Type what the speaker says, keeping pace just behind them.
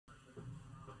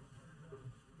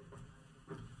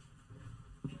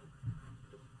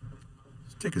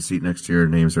Take a seat next to your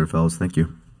names there, fellas. Thank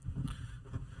you.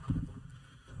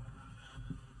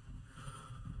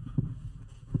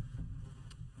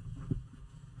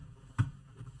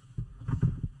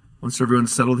 Once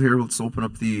everyone's settled here, let's open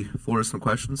up the floor to some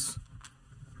questions.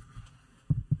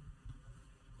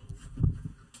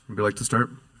 Anybody like to start?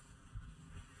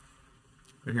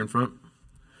 Right here in front.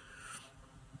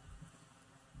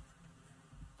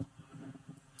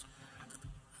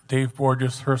 Dave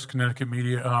Borges, Hearst, Connecticut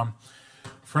Media.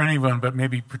 For anyone, but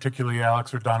maybe particularly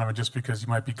Alex or Donovan, just because you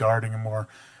might be guarding him more,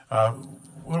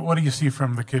 what do you see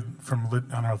from the kid from, I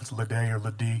don't know if it's Lede or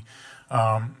Lede,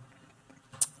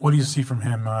 what do you see from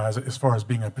him as far as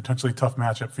being a potentially tough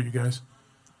matchup for you guys?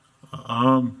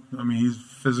 I mean, he's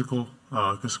physical,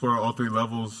 can score at all three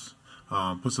levels,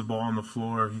 puts the ball on the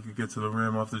floor, he could get to the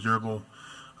rim off the dribble.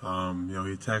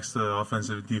 He attacks the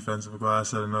offensive, defensive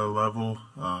glass at another level.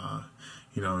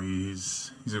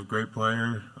 He's a great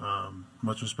player,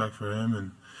 much respect for him,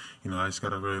 and, I just got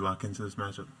to really lock into this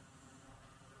matchup.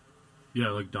 Yeah,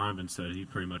 like Donovan said, he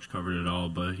pretty much covered it all,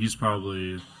 but he's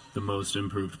probably the most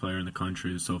improved player in the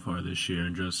country so far this year,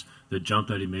 and just the jump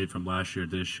that he made from last year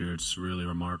to this year, it's really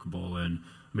remarkable. And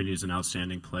I mean, he's an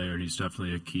outstanding player, and he's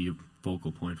definitely a key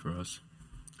focal point for us.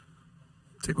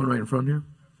 Take one right in front here.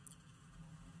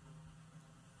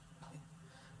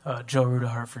 Joe Ruda,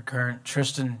 Hartford Current.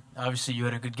 Tristan, obviously you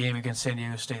had a good game against San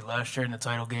Diego State last year in the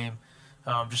title game.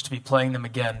 Just to be playing them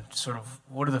again, sort of,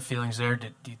 what are the feelings there? Do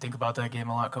you think about that game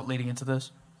a lot leading into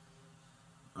this?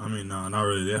 I mean, no, not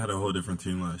really. They had a whole different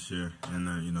team last year,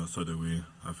 and so did we.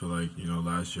 I feel like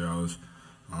last year I was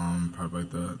probably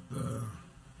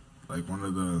like one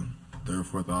of the third or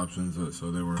fourth options,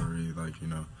 so they weren't really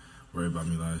worried about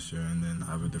me last year. And then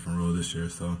I have a different role this year,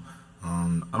 so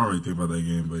I don't really think about that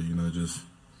game, but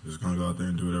just gonna go out there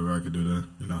and do whatever I could do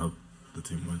to help the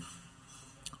team win.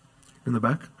 In the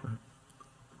back.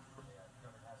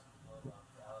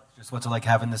 Just what's it like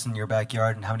having this in your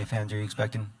backyard, and how many fans are you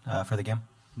expecting for the game?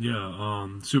 Yeah,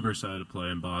 super excited to play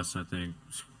in Boston. I think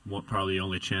probably the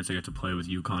only chance I get to play with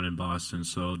UConn in Boston,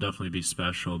 so it'll definitely be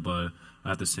special. But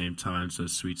at the same time, it's a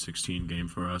Sweet 16 game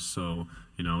for us, so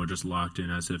we're just locked in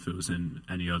as if it was in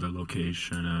any other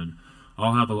location. And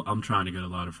I'm trying to get a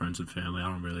lot of friends and family. I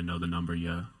don't really know the number yet.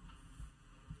 You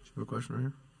have a question right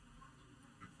here?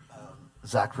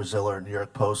 Zach Braziller, New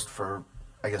York Post, for,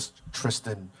 I guess,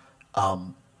 Tristan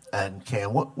and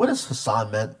Cam. What has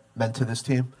Hassan meant to this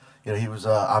team? He was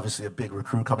obviously a big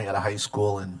recruit coming out of high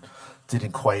school and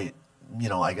didn't quite,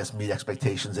 I guess, meet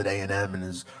expectations at A&M and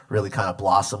has really kind of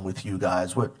blossomed with you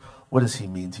guys. What does he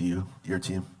mean to you, your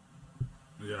team?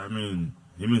 Yeah, I mean,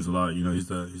 he means a lot. He's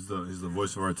the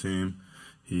voice of our team.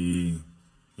 He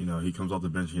comes off the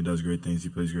bench and he does great things. He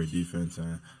plays great defense,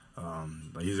 and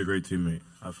he's a great teammate.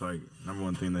 I feel like number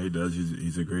one thing that he does,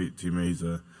 he's a great teammate. He's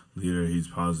a leader. He's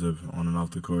positive on and off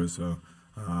the court. So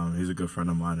he's a good friend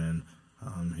of mine,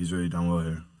 and he's really done well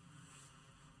here.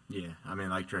 Yeah, I mean,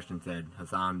 like Tristan said,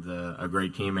 Hassan's a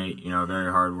great teammate. A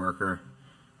very hard worker.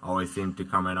 Always seems to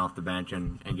come in off the bench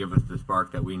and give us the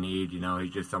spark that we need.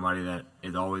 He's just somebody that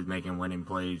is always making winning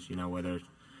plays. Whether it's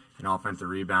an offensive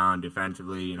rebound,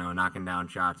 defensively, knocking down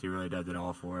shots. He really does it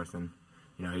all for us, and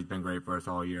he's been great for us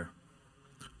all year.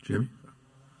 Jimmy?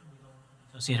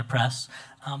 Associated Press.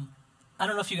 I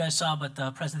don't know if you guys saw, but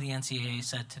the president of the NCAA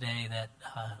said today that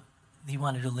he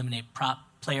wanted to eliminate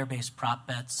player-based prop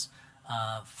bets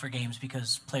for games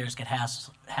because players get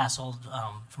hassled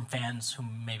from fans who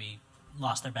maybe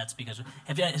lost their bets because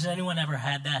has anyone ever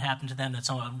had that happen to them, that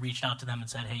someone reached out to them and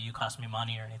said, hey, you cost me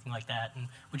money or anything like that? And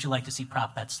would you like to see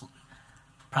prop bets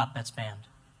banned?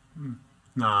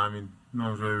 No, I mean, no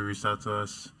one's really reached out to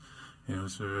us.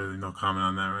 So really no comment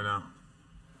on that right now.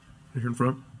 Here in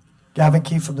front. Gavin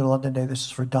Keefe from the London Day. This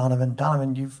is for Donovan.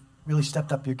 Donovan, you've really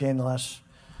stepped up your game the last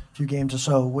few games or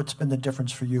so. What's been the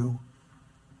difference for you?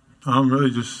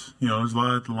 Really just, there's a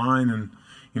lot at the line, and,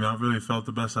 I've really felt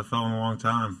the best I felt in a long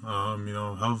time.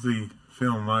 Healthy,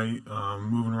 feeling light,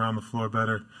 moving around the floor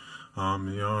better,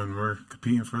 and we're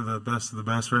competing for the best of the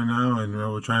best right now, and,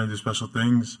 we're trying to do special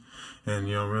things, and,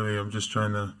 really I'm just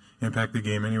trying to impact the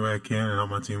game any way I can and help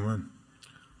my team win.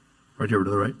 Right here to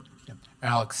the right.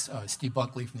 Alex, Steve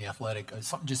Buckley from The Athletic.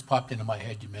 Something just popped into my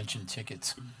head. You mentioned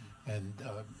tickets and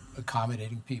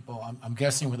accommodating people. I'm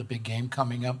guessing with a big game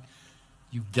coming up,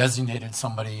 you've designated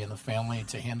somebody in the family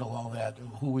to handle all that.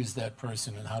 Who is that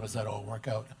person, and how does that all work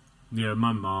out? Yeah,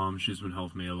 my mom, she's been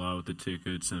helping me a lot with the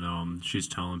tickets, and she's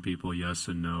telling people yes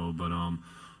and no. But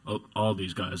all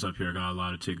these guys up here got a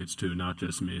lot of tickets too, not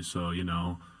just me. So,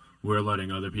 we're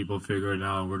letting other people figure it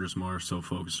out. We're just more so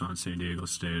focused on San Diego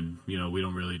State. We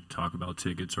don't really talk about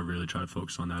tickets or really try to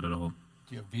focus on that at all.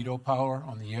 Do you have veto power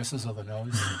on the yeses or the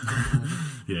nos?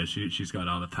 Yeah, she's got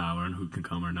all the power on who can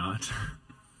come or not.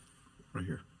 Right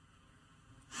here.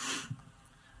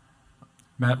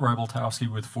 Matt Rybaltowski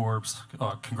with Forbes.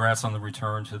 Congrats on the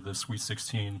return to the Sweet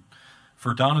 16.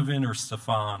 For Donovan or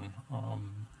Stefan,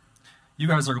 you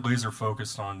guys are laser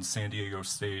focused on San Diego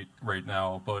State right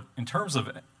now, but in terms of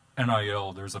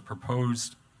NIL, there's a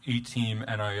proposed 8-team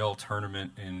NIL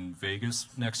tournament in Vegas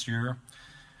next year.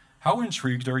 How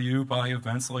intrigued are you by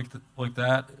events like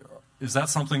that? Is that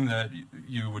something that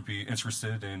you would be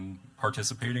interested in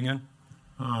participating in?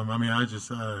 I mean, I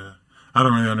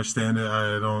don't really understand it.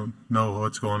 I don't know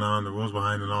what's going on, the rules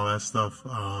behind it and all that stuff.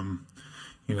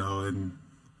 You know, and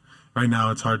right now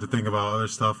it's hard to think about other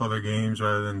stuff, other games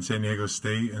rather than San Diego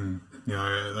State. And, you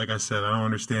know, like I said, I don't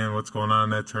understand what's going on in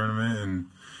that tournament. And,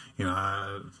 you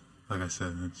know, like I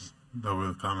said, it's no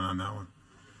real comment on that one.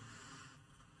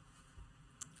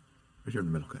 Right here in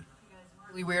the middle, okay.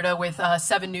 Really weirdo with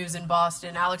 7 News in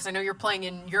Boston. Alex, I know you're playing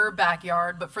in your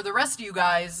backyard, but for the rest of you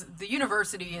guys, the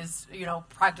university is, you know,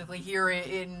 practically here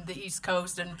in the East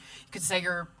Coast, and you could say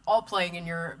you're all playing in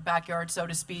your backyard, so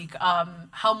to speak.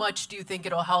 How much do you think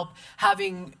it'll help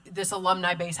having this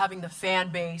alumni base, having the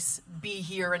fan base be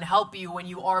here and help you when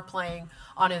you are playing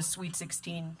on a Sweet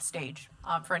 16 stage?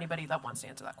 For anybody that wants to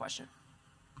answer that question.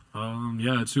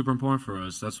 Yeah, it's super important for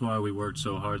us. That's why we worked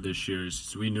so hard this year.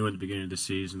 We knew at the beginning of the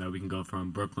season that we can go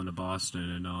from Brooklyn to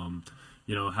Boston, and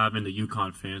you know, having the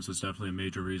UConn fans was definitely a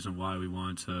major reason why we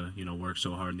wanted to, you know, work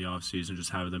so hard in the off season,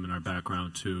 just have them in our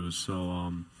background too.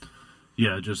 So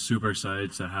yeah, just super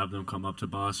excited to have them come up to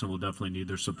Boston. We'll definitely need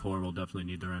their support. We'll definitely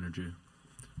need their energy.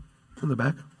 From the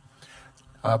back.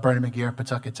 Brendan McGeer,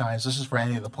 Pawtucket Times. This is for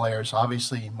any of the players.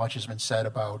 Obviously, much has been said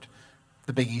about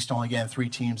the Big East only getting 3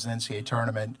 teams in the NCAA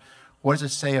tournament. What does it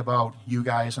say about you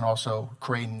guys and also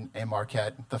Creighton and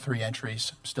Marquette, the 3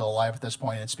 entries still alive at this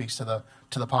point, and it speaks to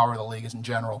the power of the league in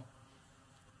general?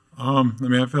 I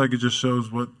mean, I feel like it just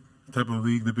shows what type of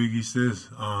league the Big East is.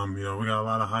 You know, we got a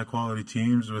lot of high-quality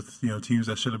teams with, you know, teams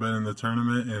that should have been in the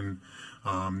tournament and,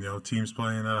 you know, teams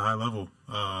playing at a high level.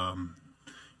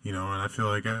 You know, and I feel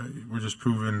like we're just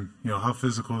proving, you know, how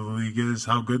physical the league is,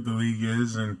 how good the league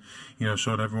is, and, you know,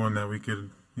 showing everyone that we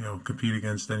could, you know, compete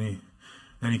against any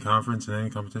conference and any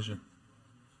competition.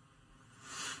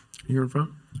 Here in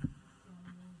front.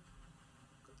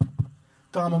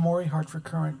 Dom Amori, Hartford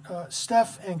Current.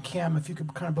 Steph and Cam, if you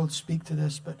could kind of both speak to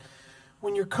this, but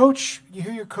when you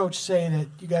hear your coach say that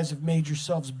you guys have made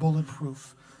yourselves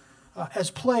bulletproof. As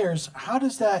players, how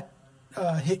does that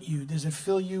hit you? Does it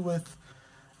fill you with,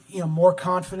 you know, more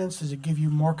confidence? Does it give you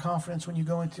more confidence when you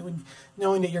go into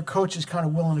knowing that your coach is kind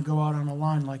of willing to go out on a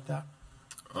line like that?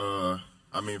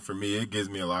 I mean, for me, it gives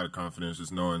me a lot of confidence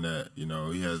just knowing that, you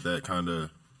know, he has that kind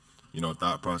of, you know,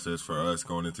 thought process for us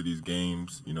going into these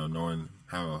games, you know, knowing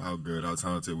how good, how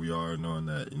talented we are, knowing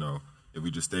that, you know, if we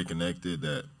just stay connected,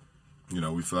 that, you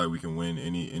know, we feel like we can win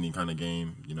any kind of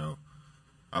game, you know.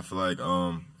 I feel like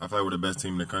we're the best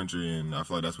team in the country, and I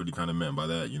feel like that's what he kind of meant by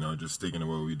that, you know, just sticking to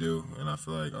what we do. And I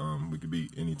feel like we could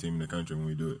beat any team in the country when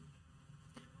we do it.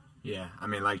 Yeah, I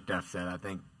mean, like Steph said, I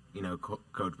think, you know,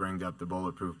 Coach brings up the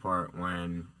bulletproof part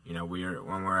when, you know, when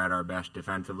we're at our best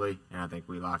defensively, and I think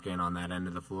we lock in on that end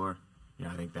of the floor. You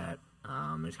know, I think that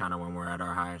is kind of when we're at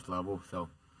our highest level. So,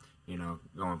 you know,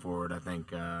 going forward, I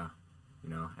think, you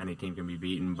know, any team can be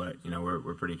beaten, but, you know,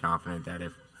 we're pretty confident that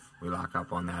if we lock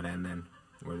up on that end, then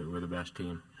we're the best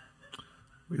team.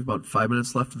 We have about 5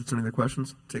 minutes left of turning the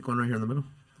questions. Take one right here in the middle.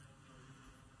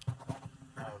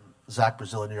 Zach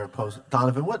Brazil, New York Post.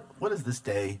 Donovan, what does this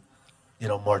day, you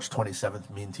know, March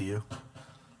 27th mean to you?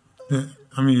 Yeah,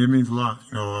 I mean, it means a lot.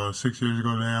 You know, 6 years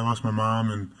ago today, I lost my mom,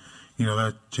 and, you know,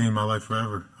 that changed my life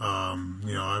forever.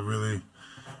 You know, I really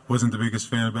wasn't the biggest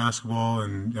fan of basketball,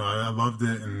 and, you know, I loved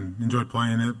it and enjoyed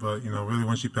playing it, but, you know, really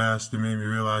when she passed, it made me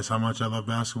realize how much I love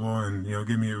basketball and, you know,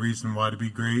 give me a reason why to be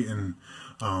great and,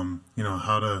 you know,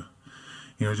 how to,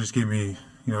 you know, just give me,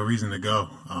 you know, a reason to go.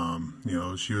 You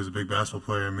know, she was a big basketball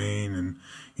player in Maine and,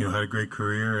 you know, had a great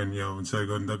career, and, you know, instead of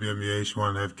going to WNBA, she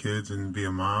wanted to have kids and be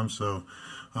a mom, so,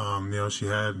 you know, she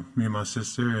had me and my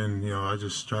sister, and, you know, I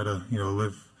just try to, you know,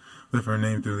 live her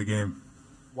name through the game.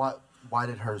 Why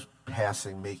did her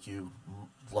passing make you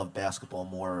love basketball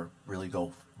more, really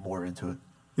go more into it?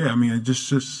 Yeah, I mean, it just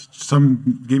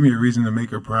gave me a reason to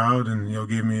make her proud, and, you know,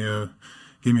 gave me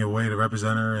a way to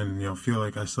represent her, and, you know, feel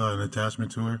like I saw an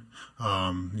attachment to her.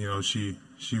 You know, she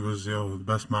was, you know, the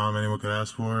best mom anyone could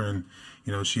ask for, and,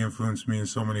 you know, she influenced me in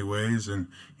so many ways, and,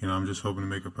 you know, I'm just hoping to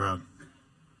make her proud.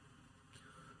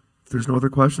 If there's no other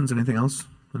questions, anything else?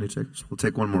 We'll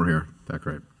take one more here. Back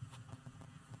right.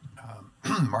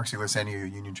 Mark Ziegler, San Diego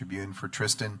Union Tribune. For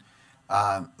Tristan,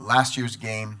 last year's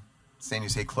game, San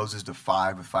Diego State closes to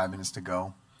 5 with 5 minutes to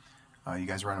go. You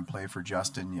guys ran a play for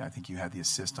Justin. I think you had the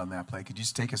assist on that play. Could you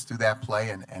just take us through that play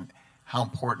and how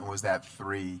important was that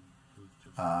 3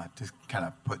 to kind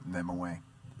of putting them away?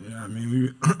 Yeah, I mean,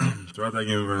 we throughout that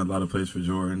game we ran a lot of plays for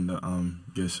Jordan to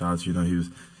get shots. You know, he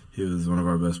was one of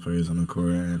our best players on the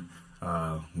court, and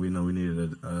we know we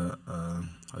needed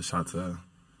a shot to,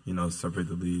 you know, separate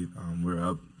the lead. We were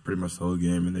up pretty much the whole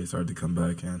game, and they started to come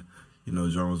back. And you know,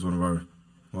 Jordan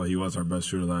was he was our best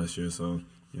shooter last year. So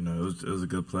you know, it was a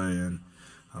good play, and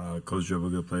Coach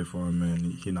dribbled a good play for him,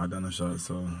 and he knocked down a shot.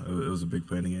 So it was a big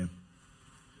play in the game.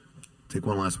 Take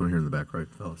one last one here in the back, right,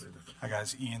 fellas? Hi,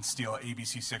 guys. Ian Steele,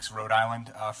 ABC6 Rhode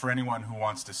Island. For anyone who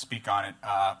wants to speak on it,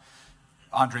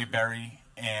 Andre Berry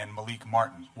and Malik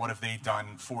Martin, what have they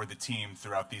done for the team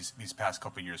throughout these past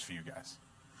couple of years for you guys?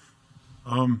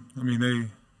 I mean,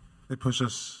 they push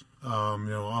us, you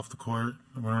know, off the court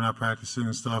when we're not practicing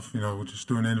and stuff. You know, we're just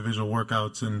doing individual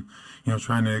workouts and, you know,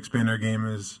 trying to expand our game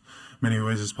as many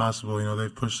ways as possible. You know,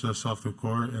 they've pushed us off the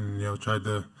court and, you know, tried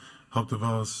to help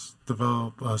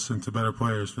develop us into better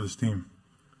players for this team.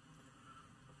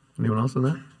 Anyone else on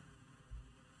that?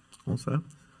 All set? All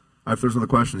right, if there's other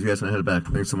questions, you guys can head back.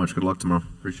 Thanks so much. Good luck tomorrow.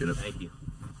 Appreciate it. Thank you.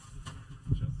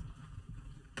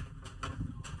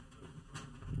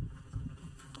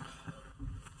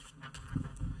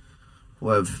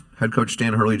 We'll have head coach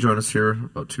Dan Hurley join us here in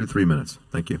about 2 to 3 minutes.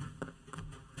 Thank you.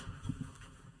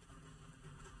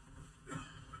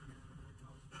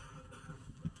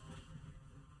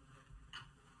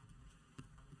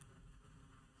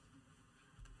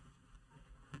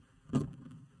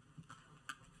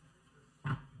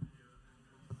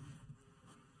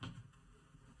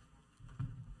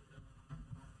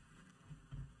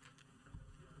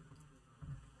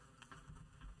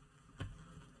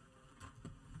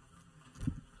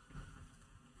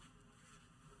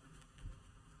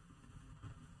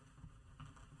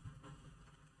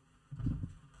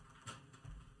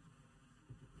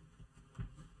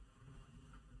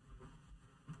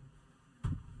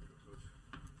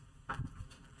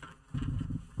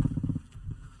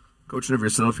 Coach, whenever you're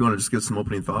settled, if you want to just give some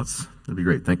opening thoughts, that'd be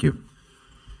great. Thank you.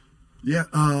 Yeah,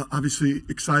 obviously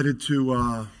excited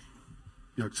to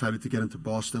excited to get into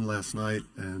Boston last night,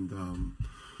 and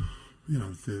you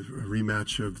know, the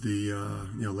rematch of the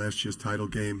you know, last year's title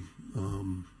game.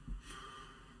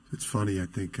 It's funny, I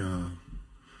think you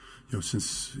know,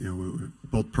 since you know,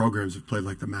 both programs have played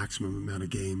like the maximum amount of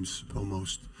games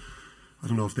almost. I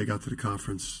don't know if they got to the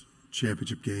conference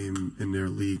championship game in their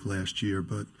league last year,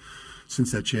 but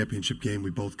since that championship game, we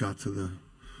both got to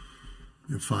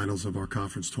the finals of our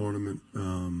conference tournament.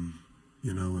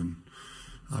 You know, and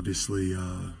obviously, you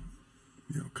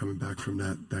know, coming back from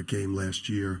that game last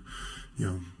year, you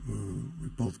know, we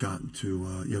both gotten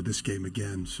to you know, this game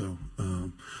again. So a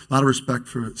lot of respect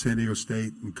for San Diego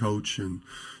State and coach and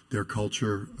their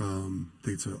culture. I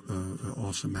think it's an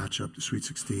awesome matchup. The Sweet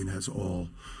 16 has all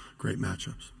great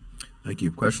matchups. Thank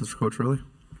you. Questions for Coach Hurley?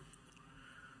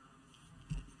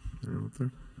 Right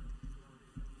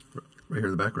here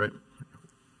in the back, right?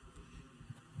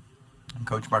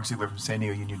 Coach Mark Ziegler from San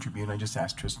Diego Union Tribune. I just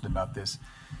asked Tristan about this.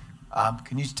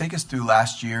 Can you take us through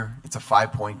last year? It's a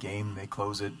 5-point game. They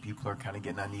close it. People are kind of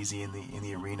getting uneasy in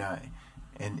the arena,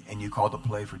 and you called a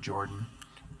play for Jordan.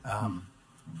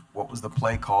 What was the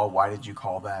play call? Why did you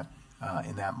call that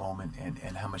in that moment,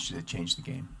 and how much did it change the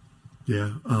game?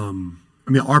 Yeah, I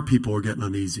mean, our people were getting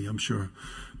uneasy. I'm sure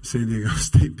San Diego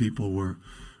State people were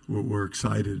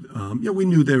excited. Yeah, we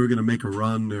knew they were going to make a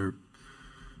run. They're,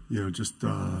 you know, just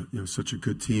you know, such a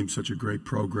good team, such a great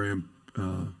program,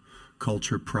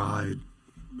 culture, pride,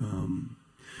 and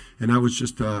that was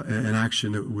just an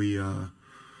action that we, you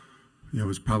know,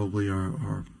 was probably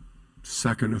our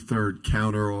second or third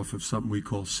counter off of something we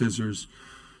call scissors.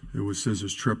 It was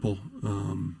scissors triple,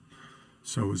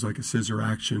 so it was like a scissor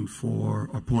action for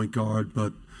our point guard.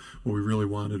 But what we really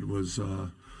wanted was.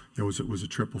 It was a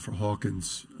triple for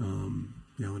Hawkins, you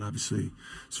know, and obviously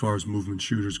as far as movement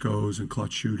shooters goes and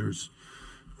clutch shooters,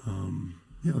 you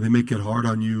know, they make it hard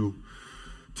on you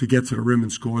to get to the rim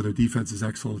and score. Their defense is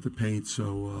excellent at the paint,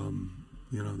 so,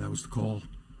 you know, that was the call.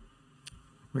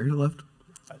 Right here left.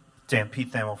 Dan,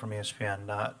 Pete Thamel from ESPN.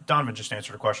 Donovan just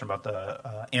answered a question about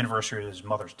the anniversary of his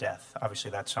mother's death. Obviously,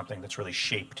 that's something that's really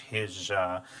shaped his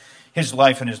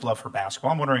life and his love for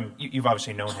basketball. I'm wondering, you've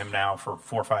obviously known him now for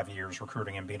 4 or 5 years,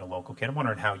 recruiting him, being a local kid. I'm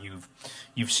wondering how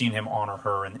you've seen him honor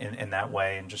her in that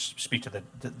way, and just speak to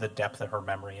the depth of her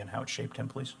memory and how it shaped him,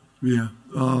 please. Yeah,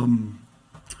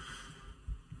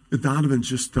 Donovan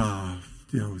just you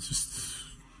know, just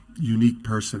unique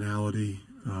personality.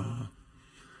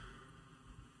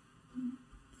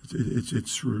 It's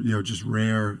just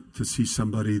rare to see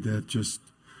somebody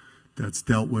that's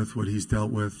dealt with what he's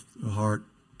dealt with,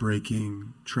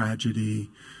 heartbreaking tragedy,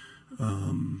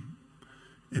 and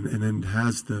then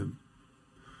has the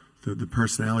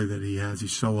personality that he has.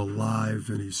 He's so alive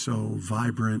and he's so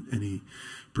vibrant and he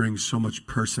brings so much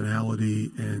personality,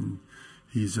 and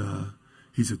he's a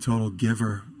total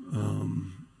giver.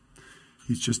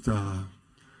 He's just a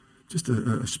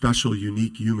special,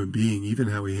 unique human being. Even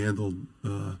how he handled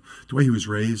the way he was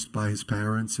raised by his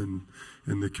parents and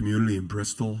the community in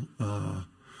Bristol, how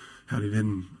they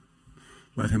didn't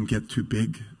let him get too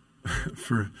big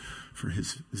for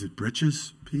his, is it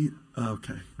britches, Pete?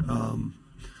 Okay.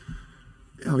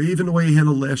 Even the way he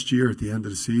handled last year at the end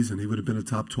of the season, he would have been a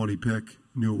top 20 pick.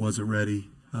 Knew it wasn't ready.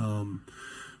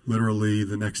 Literally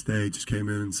the next day, just came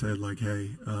in and said, like,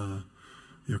 "Hey,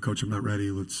 Coach, I'm not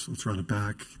ready. Let's run it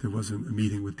back." There wasn't a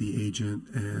meeting with the agent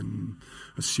and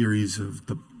a series of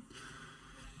the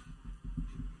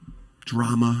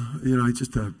drama.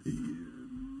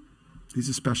 He's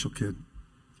a special kid.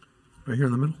 Right here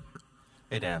in the middle.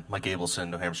 Hey Dan, Mike Abelson,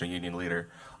 New Hampshire Union leader.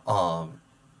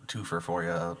 Two for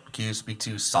you. Can you speak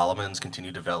to Solomon's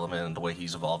continued development and the way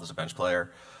he's evolved as a bench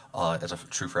player, as a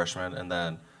true freshman, and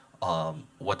then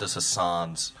what does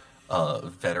Hassan's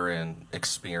veteran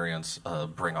experience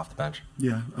bring off the bench?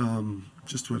 Yeah,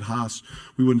 just with Haas,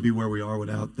 we wouldn't be where we are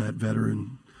without that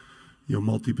veteran,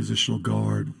 multi-positional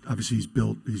guard. Obviously, he's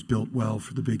built well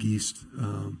for the Big East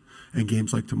and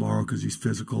games like tomorrow because he's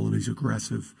physical and he's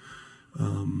aggressive,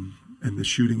 and the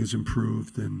shooting has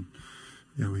improved. And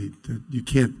you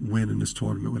can't win in this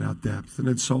tournament without depth. And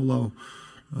then Solo,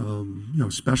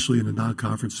 especially in the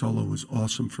non-conference, Solo was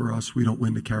awesome for us. We don't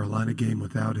win the Carolina game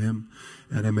without him.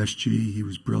 At MSG, he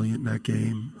was brilliant in that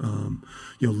game.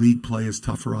 League play is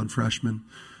tougher on freshmen,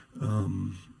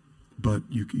 but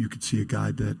you could see a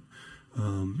guy that,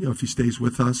 if he stays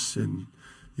with us and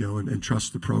trusts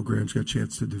the program, he's got a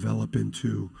chance to develop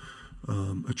into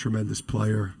a tremendous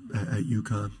player at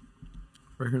UConn.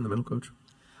 Right here in the middle, Coach.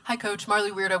 Hi, Coach.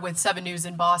 Marley Weirda with 7 News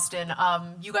in Boston.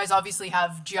 You guys obviously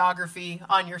have geography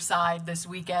on your side this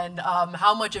weekend.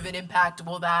 How much of an impact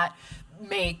will that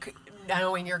make,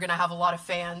 knowing you're going to have a lot of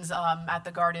fans at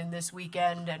the Garden this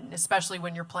weekend, and especially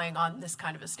when you're playing on this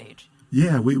kind of a stage?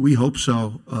 Yeah, we hope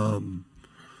so.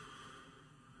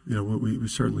 We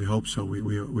certainly hope so.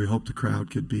 We hope the crowd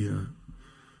could be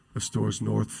a Stores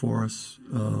North for us.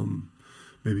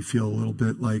 Maybe feel a little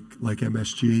bit like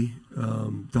MSG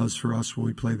does for us when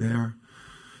we play there.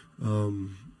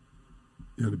 The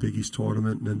Big East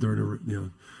tournament, and then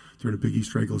during the Big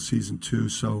East regular season too.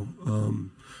 So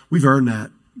we've earned that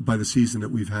by the season that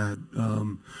we've had.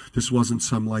 This wasn't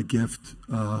some gift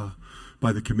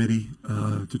by the committee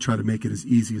to try to make it as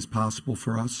easy as possible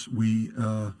for us. We've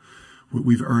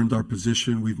earned our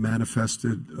position. We've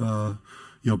manifested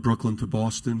Brooklyn to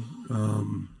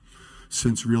Boston.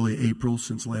 Since really April,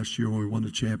 since last year when we won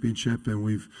the championship, and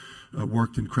we've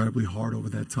worked incredibly hard over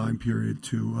that time period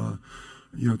to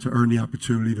earn the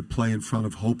opportunity to play in front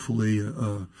of hopefully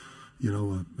a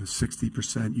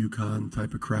 60% UConn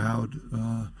type of crowd,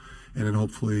 and then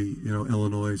hopefully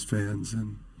Illinois fans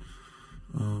and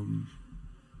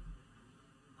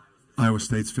Iowa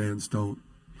State's fans don't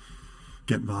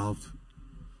get involved.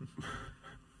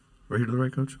 Right here to the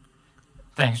right, Coach.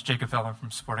 Thanks, Jacob Feldman from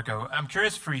Sportico. I'm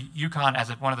curious for UConn, as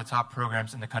one of the top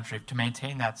programs in the country, to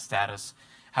maintain that status.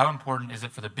 How important is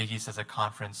it for the Big East as a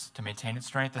conference to maintain its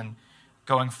strength? And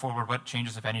going forward, what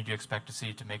changes, if any, do you expect to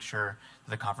see to make sure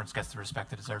that the conference gets the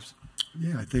respect it deserves?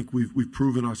 Yeah, I think we've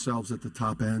proven ourselves at the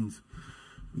top end.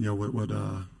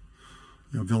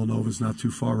 Villanova's not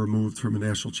too far removed from a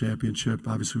national championship.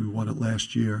 Obviously, we won it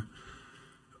last year.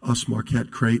 Us,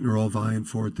 Marquette, Creighton are all vying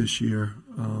for it this year.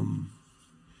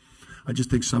 I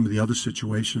just think some of the other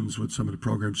situations with some of the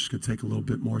programs just going to take a little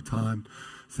bit more time.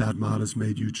 Thad Mata's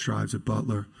made huge strides at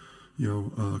Butler.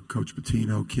 Coach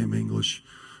Pitino, Kim English,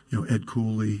 Ed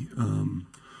Cooley,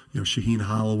 Shaheen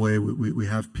Holloway. We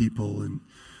have people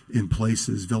in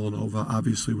places. Villanova,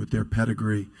 obviously, with their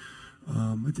pedigree.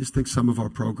 I just think some of our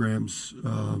programs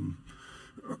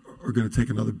are going to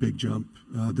take another big jump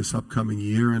this upcoming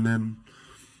year, and then.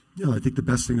 I think the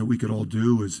best thing that we could all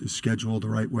do is schedule the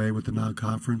right way with the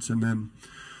non-conference, and then,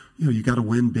 you got to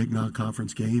win big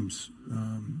non-conference games.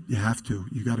 You have to.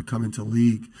 You got to come into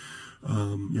league,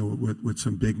 with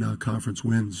some big non-conference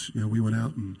wins. We went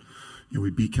out and, we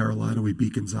beat Carolina, we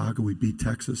beat Gonzaga, we beat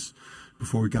Texas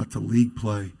before we got to league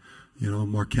play.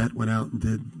 Marquette went out and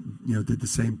did the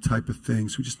same type of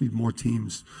things. We just need more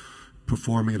teams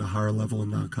performing at a higher level in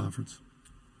non-conference.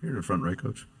 Here in the front right,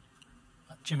 Coach.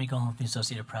 Jimmy Golan with the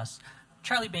Associated Press.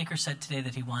 Charlie Baker said today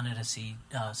that he wanted to see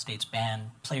states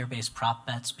ban player-based prop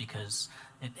bets because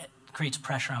it creates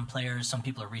pressure on players. Some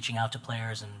people are reaching out to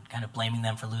players and kind of blaming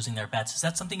them for losing their bets. Is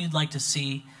that something you'd like to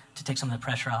see to take some of the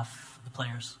pressure off the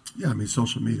players? Yeah, I mean,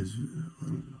 social media is...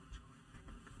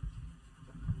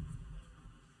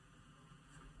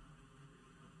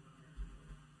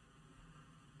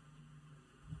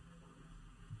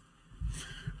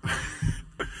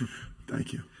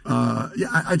 Thank you. Yeah,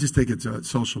 I just think it's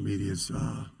social media is.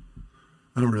 I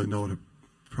don't really know what a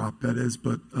prop bet is,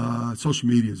 but social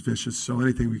media is vicious. So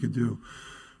anything we could do,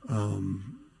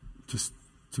 just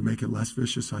to make it less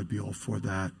vicious, I'd be all for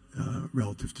that.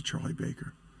 Relative to Charlie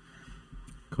Baker,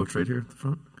 Coach, right here at the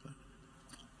front.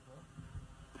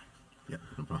 Yeah,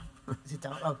 no problem. Is it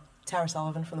down? Oh, Tara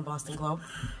Sullivan from the Boston Globe.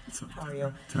 How are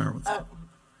you? Tara, what's up?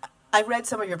 I read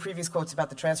some of your previous quotes about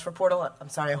the transfer portal. I'm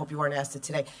sorry, I hope you weren't asked it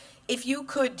today. If you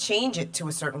could change it to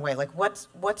a certain way, like what's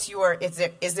your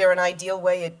is there an ideal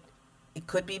way it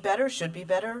could be better, should be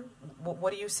better?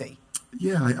 What do you see?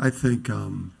 Yeah, I think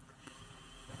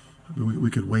we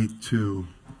could wait till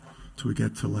we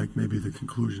get to like maybe the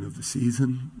conclusion of the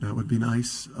season. That would be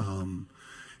nice.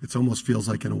 It almost feels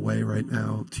like in a way right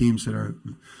now, teams that are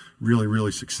really,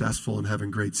 really successful and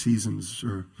having great seasons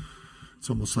are. It's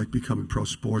almost like becoming pro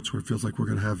sports where it feels like we're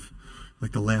going to have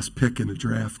like the last pick in the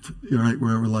draft, right?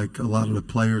 Where we're like a lot of the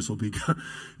players will be,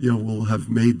 will have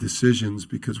made decisions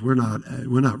because we're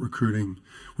not recruiting.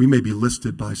 We may be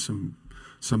listed by some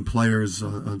players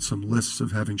on some lists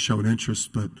of having shown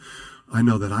interest, but I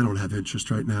know that I don't have interest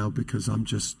right now because I'm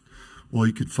just all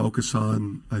you could focus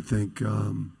on. I think,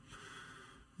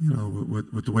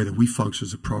 with the way that we function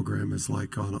as a program is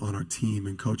like on our team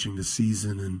and coaching the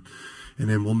season and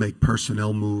then we'll make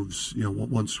personnel moves,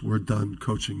 once we're done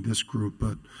coaching this group.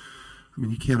 But, I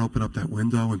mean, you can't open up that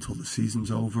window until the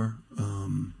season's over. I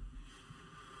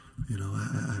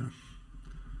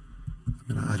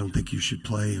don't think you should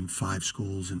play in 5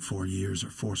 schools in 4 years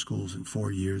or 4 schools in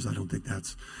 4 years. I don't think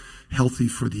that's healthy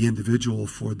for the individual,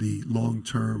 for the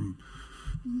long-term,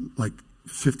 like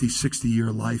 50,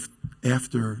 60-year life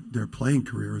after their playing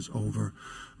career is over.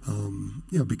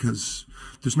 Because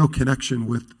there's no connection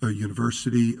with a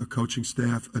university, a coaching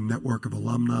staff, a network of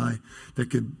alumni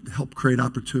that could help create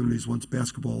opportunities once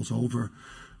basketball is over.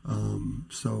 I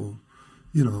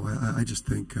just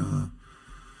think,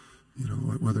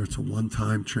 whether it's a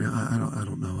one-time I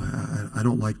don't know. I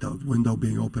don't like the window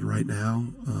being open right now,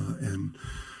 and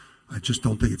I just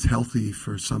don't think it's healthy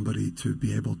for somebody to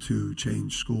be able to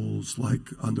change schools like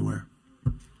underwear.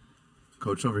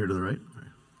 Coach, over here to the right.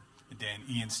 Dan,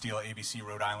 Ian Steele, ABC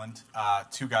Rhode Island.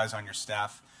 2 guys on your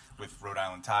staff with Rhode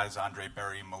Island ties, Andre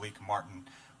Berry, Malik Martin.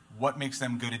 What makes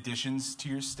them good additions to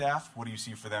your staff? What do you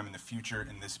see for them in the future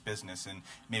in this business? And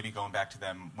maybe going back to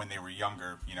them when they were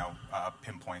younger,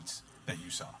 pinpoints that you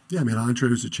saw. Yeah, I mean, Andre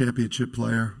was a championship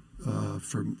player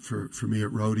for me at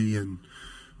Rhodey, and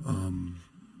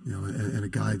and a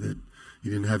guy that he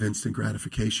didn't have instant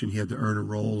gratification. He had to earn a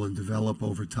role and develop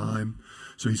over time.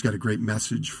 So he's got a great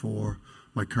message for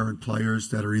my current players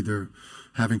that are either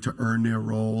having to earn their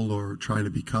role or trying to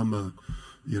become a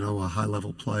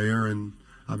high-level player. And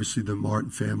obviously the Martin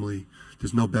family,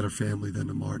 there's no better family than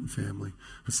the Martin family.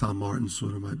 Hassan Martin's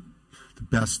one of the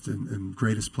best and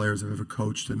greatest players I've ever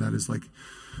coached, and that is like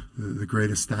the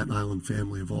greatest Staten Island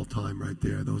family of all time right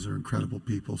there. Those are incredible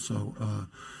people. So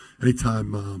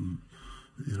anytime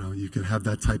you can have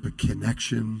that type of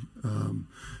connection,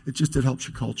 it helps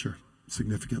your culture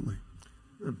significantly.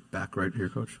 Back right here,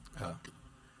 Coach.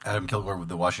 Adam Kilgore with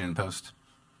the Washington Post.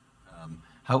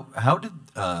 How did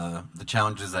the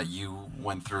challenges that you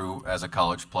went through as a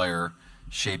college player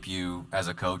shape you as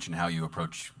a coach and how you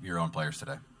approach your own players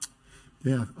today?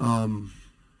 Yeah,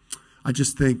 I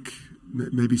just think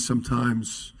maybe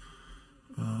sometimes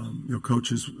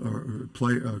coaches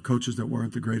or coaches that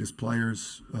weren't the greatest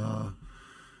players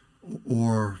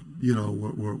or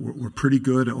were pretty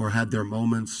good or had their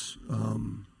moments.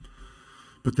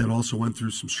 But that also went through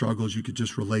some struggles. You could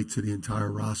just relate to the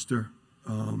entire roster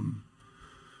in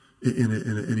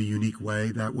a unique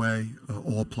way. That way,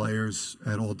 all players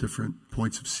at all different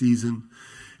points of season.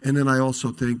 And then I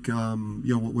also think,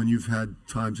 when you've had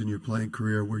times in your playing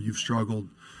career where you've struggled,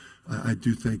 I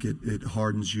do think it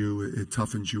hardens you, it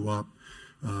toughens you up.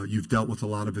 You've dealt with a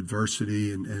lot of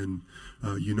adversity, and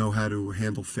you know how to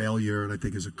handle failure. And I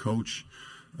think as a coach,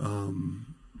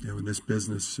 in this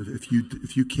business, if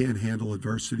you can't handle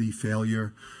adversity,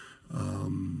 failure,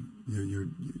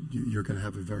 you're going to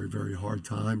have a very, very hard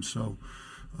time. So,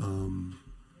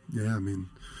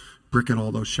 bricking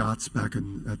all those shots back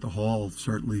at the Hall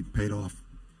certainly paid off.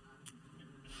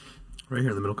 Right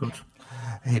here in the middle, Coach.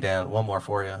 Hey, Dan, one more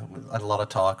for you. I had a lot of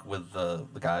talk with the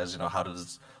guys, how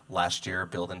does last year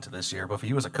build into this year? But for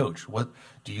you as a coach, what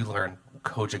do you learn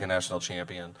coaching a national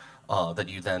champion that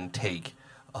you then take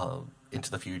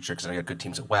into the future? Because I know you had good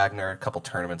teams at Wagner, a couple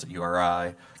tournaments at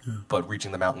URI, but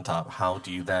reaching the mountaintop, how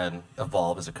do you then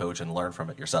evolve as a coach and learn from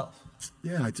it yourself?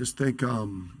 Yeah, I just think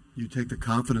you take the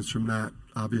confidence from that.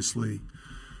 Obviously,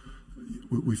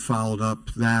 we followed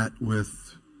up that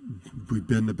with we've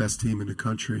been the best team in the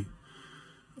country,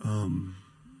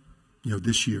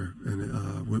 this year,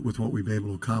 and with what we've been able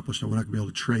to accomplish. Now, we're not going to be able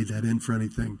to trade that in for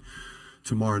anything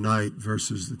tomorrow night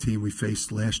versus the team we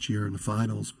faced last year in the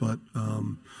finals. But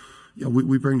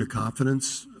we bring the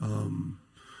confidence.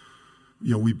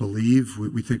 We believe.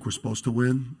 We think we're supposed to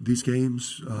win these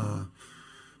games.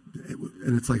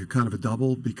 And it's like a kind of a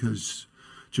double because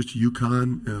just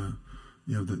UConn,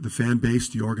 the fan base,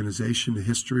 the organization, the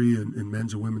history in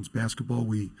men's and women's basketball,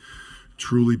 we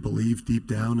truly believe deep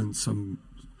down in some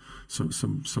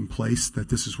place that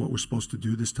this is what we're supposed to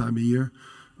do this time of year.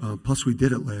 Plus, we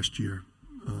did it last year.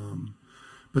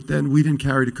 But then we didn't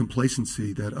carry the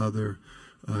complacency that other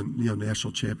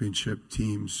national championship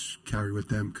teams carry with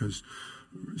them because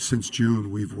since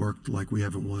June we've worked like we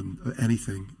haven't won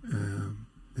anything.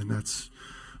 And I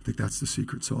think that's the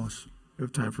secret sauce. We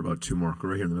have time for about two more. Go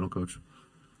right here in the middle, Coach.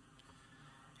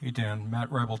 Hey, Dan.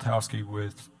 Matt Rybaltowski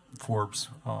with Forbes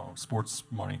Sports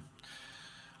Money.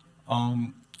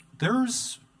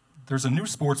 There's a new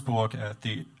sports book at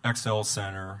the XL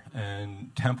Center,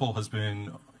 and Temple has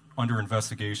been under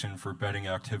investigation for betting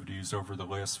activities over the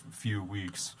last few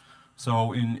weeks.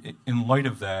 So in light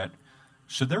of that,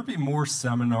 should there be more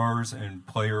seminars and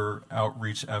player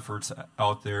outreach efforts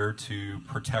out there to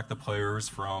protect the players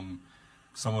from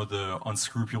some of the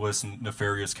unscrupulous and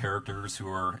nefarious characters who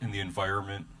are in the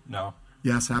environment now?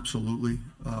 Yes, absolutely.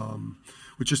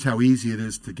 With just how easy it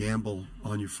is to gamble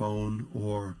on your phone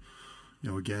or,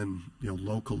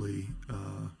 locally,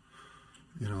 I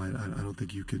don't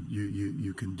think you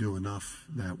can do enough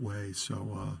that way.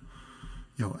 So,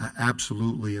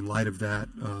 absolutely. In light of that,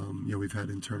 we've had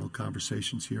internal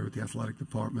conversations here at the athletic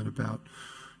department about,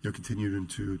 continuing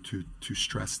to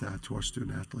stress that to our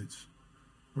student athletes.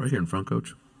 Right here in front,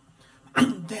 Coach.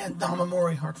 Dan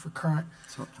Damamori, Hartford Current.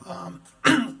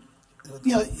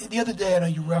 The other day I know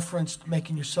you referenced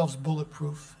making yourselves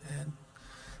bulletproof, and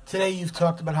today you've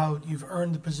talked about how you've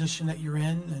earned the position that you're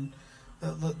in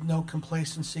and no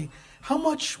complacency. How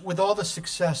much, with all the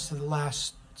success of the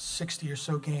last 60 or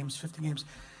so games, 50 games,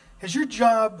 has your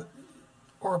job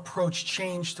or approach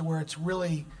changed to where it's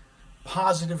really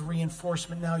positive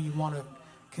reinforcement now? You want to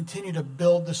continue to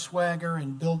build the swagger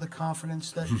and build the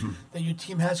confidence that your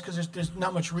team has, because there's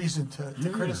not much reason to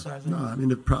criticize it.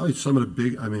 No, probably some of the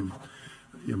big,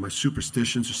 my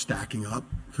superstitions are stacking up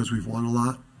because we've won a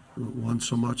lot, won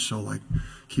so much, so like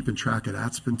keeping track of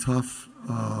that's been tough.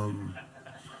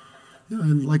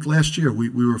 And like last year, we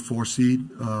were 4 seed.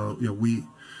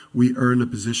 We earned a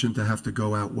position to have to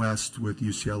go out west with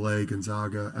UCLA,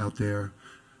 Gonzaga out there,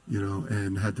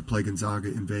 and had to play Gonzaga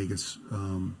in Vegas.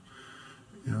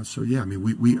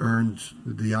 We earned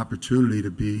the opportunity to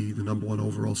be the number 1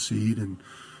 overall seed and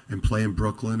play in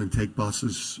Brooklyn and take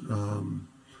buses.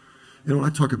 When I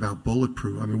talk about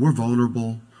bulletproof, we're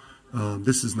vulnerable.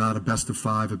 This is not a best of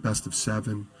 5, a best of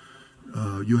 7.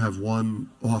 You have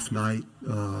one off night,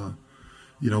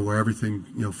 where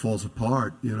everything, falls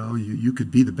apart. You could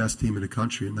be the best team in the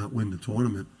country and not win the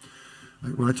tournament.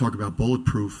 When I talk about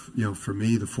bulletproof, for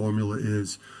me, the formula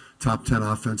is top 10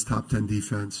 offense, top 10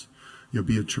 defense.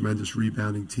 Be a tremendous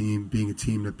rebounding team, being a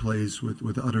team that plays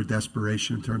with utter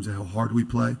desperation in terms of how hard we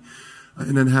play,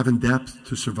 and then having depth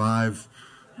to survive.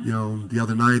 The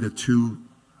other night a 2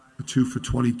 for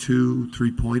 22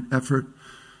 3-point effort,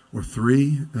 or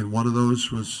 3, and one of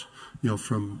those was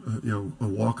from a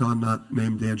walk-on not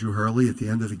named Andrew Hurley at the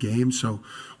end of the game. So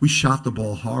we shot the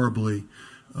ball horribly,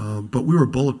 but we were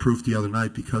bulletproof the other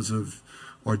night because of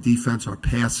our defense, our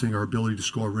passing, our ability to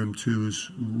score rim twos.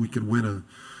 We could win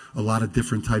a lot of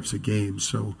different types of games.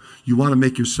 So you want to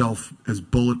make yourself as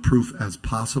bulletproof as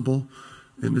possible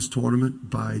in this tournament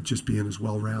by just being as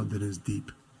well-rounded as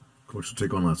deep. Coach, we'll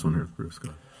take one last one here, Bruce. Go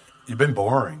ahead. You've been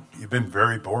boring. You've been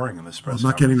very boring in this press I'm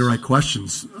not getting the right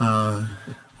questions.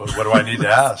 What do I need to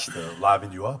ask to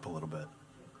liven you up a little bit?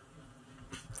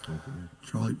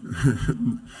 Charlie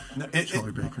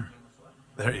Baker.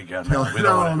 There you go. No, we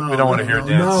don't want to hear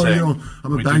Dan sing.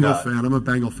 I'm a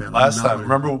Bengal fan. Last time,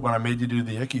 remember when I made you do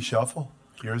the Icky Shuffle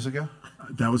years ago?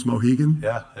 That was Mohegan?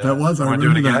 Yeah. That was. You I want to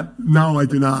do it remember again? that. No, I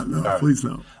do not. No, right. Please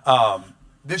no.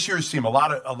 This year's team, a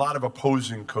lot of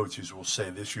opposing coaches will say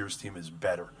this year's team is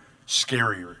better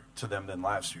scarier to them than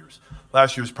last year's.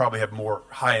 Last year's probably had more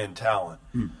high-end talent.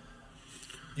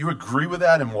 You agree with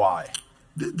that, and why?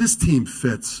 This team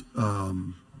fits.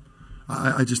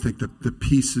 I just think that the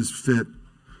pieces fit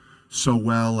so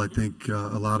well. I think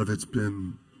a lot of it's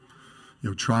been,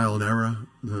 trial and error.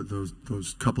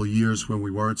 Those couple of years when we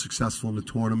weren't successful in the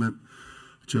tournament,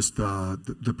 just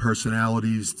the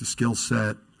personalities, the skill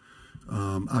set,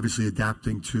 obviously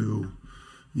adapting to,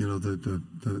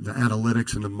 the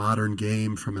analytics and the modern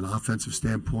game from an offensive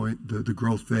standpoint, the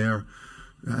growth there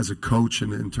as a coach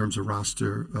and in terms of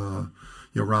roster,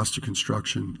 roster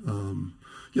construction.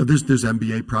 There's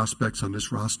NBA prospects on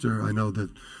this roster. I know that,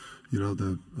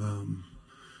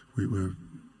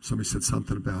 somebody said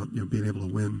something about being able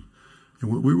to win,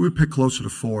 and we picked closer to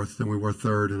fourth than we were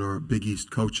third in our Big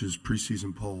East coaches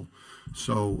preseason poll.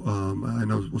 So I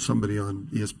know somebody on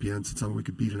ESPN said something we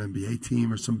could beat an NBA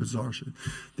team or some bizarre shit.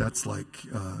 That's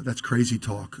that's crazy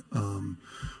talk.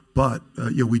 But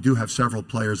we do have several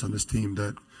players on this team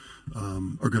that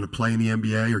are going to play in the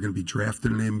NBA, are going to be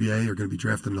drafted in the NBA, are going to be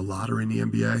drafted in the lottery in the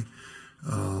NBA.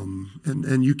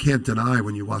 And you can't deny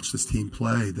when you watch this team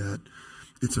play that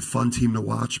it's a fun team to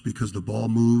watch because the ball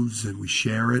moves and we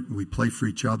share it and we play for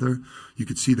each other. You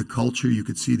could see the culture, you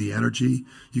could see the energy,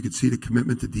 you could see the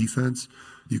commitment to defense,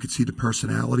 you could see the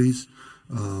personalities,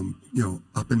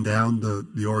 up and down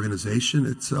the organization.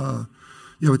 It's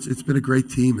it's been a great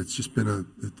team. It's just been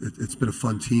a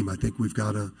fun team. I think we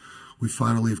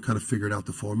finally have kind of figured out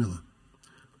the formula.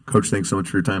 Coach, thanks so much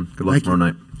for your time. Good luck tomorrow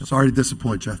night. Sorry to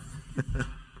disappoint, Jeff.